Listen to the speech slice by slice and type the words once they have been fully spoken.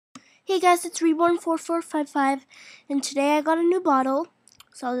Hey guys, it's Reborn4455, and today I got a new bottle,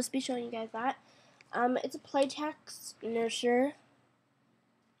 so I'll just be showing you guys that. It's a Playtex Nurture.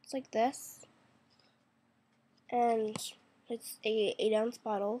 It's like this, and it's a 8-ounce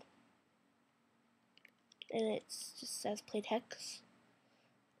bottle, and it just says Playtex,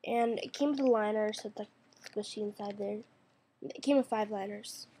 and it came with a liner, so it's like squishy inside there. It came with 5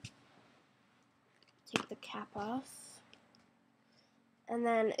 liners. Take the cap off. And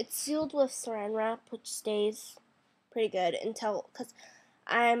then it's sealed with saran wrap, which stays pretty good until, because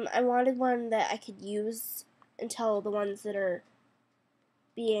I wanted one that I could use until the ones that are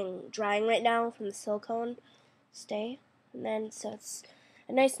drying right now from the silicone stay. And then so it's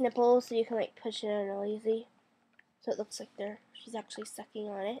a nice nipple, so you can like push it in real easy. So it looks like she's actually sucking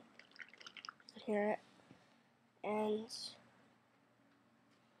on it. You can hear it. And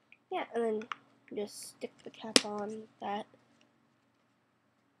yeah, and then just stick the cap on that.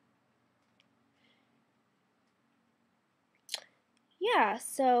 Yeah,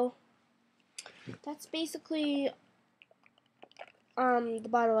 so that's basically the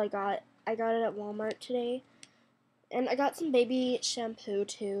bottle I got. I got it at Walmart today. And I got some baby shampoo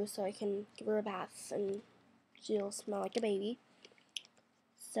too, so I can give her a bath and she'll smell like a baby.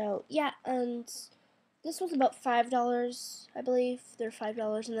 So yeah, and this was about $5, I believe. They're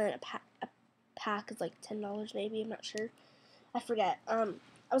 $5, and then a pack is like $10 maybe, I'm not sure. I forget. I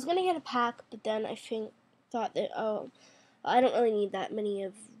was gonna get a pack, but then I thought that, oh, I don't really need that many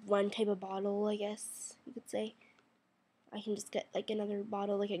of one type of bottle, I guess you could say. I can just get like another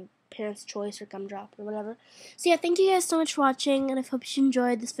bottle, like a Parents' Choice or Gumdrop or whatever. So yeah, thank you guys so much for watching, and I hope you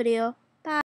enjoyed this video.